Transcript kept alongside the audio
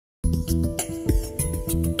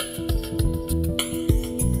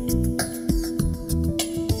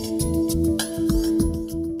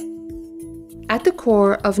At the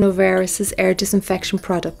core of Novaerus' air disinfection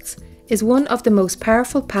products is one of the most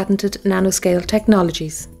powerful patented nanoscale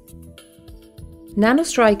technologies.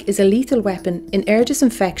 NanoStrike is a lethal weapon in air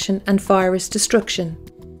disinfection and virus destruction.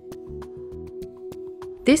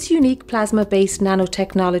 This unique plasma-based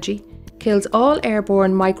nanotechnology kills all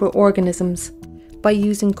airborne microorganisms by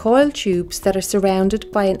using coiled tubes that are surrounded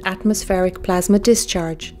by an atmospheric plasma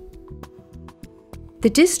discharge. The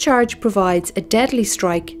discharge provides a deadly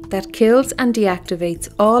strike that kills and deactivates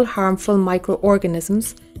all harmful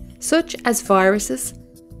microorganisms such as viruses,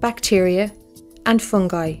 bacteria, and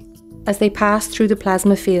fungi as they pass through the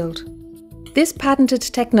plasma field. This patented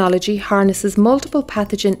technology harnesses multiple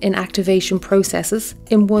pathogen inactivation processes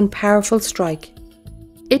in one powerful strike.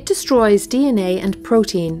 It destroys DNA and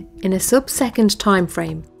protein in a sub-second time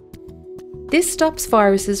frame. This stops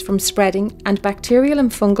viruses from spreading and bacterial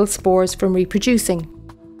and fungal spores from reproducing.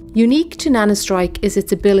 Unique to NanoStrike is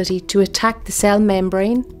its ability to attack the cell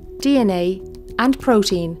membrane, DNA, and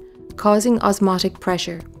protein, causing osmotic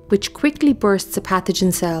pressure, which quickly bursts a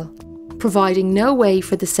pathogen cell, providing no way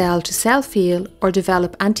for the cell to self-heal or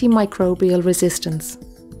develop antimicrobial resistance.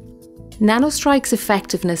 NanoStrike's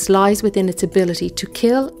effectiveness lies within its ability to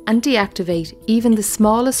kill and deactivate even the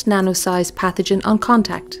smallest nano-sized pathogen on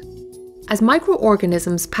contact. As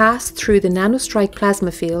microorganisms pass through the NanoStrike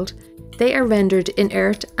plasma field, they are rendered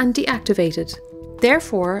inert and deactivated.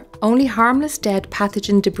 Therefore, only harmless dead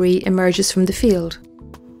pathogen debris emerges from the field.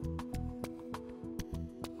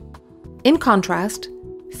 In contrast,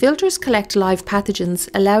 filters collect live pathogens,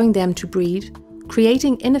 allowing them to breed,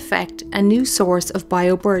 creating in effect a new source of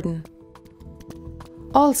bioburden.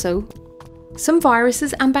 Also, some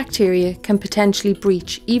viruses and bacteria can potentially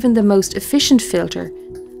breach even the most efficient filter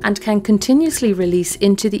and can continuously release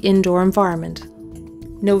into the indoor environment.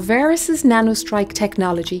 Novaerus' NanoStrike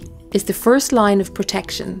technology is the first line of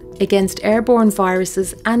protection against airborne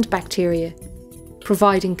viruses and bacteria,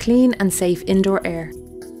 providing clean and safe indoor air.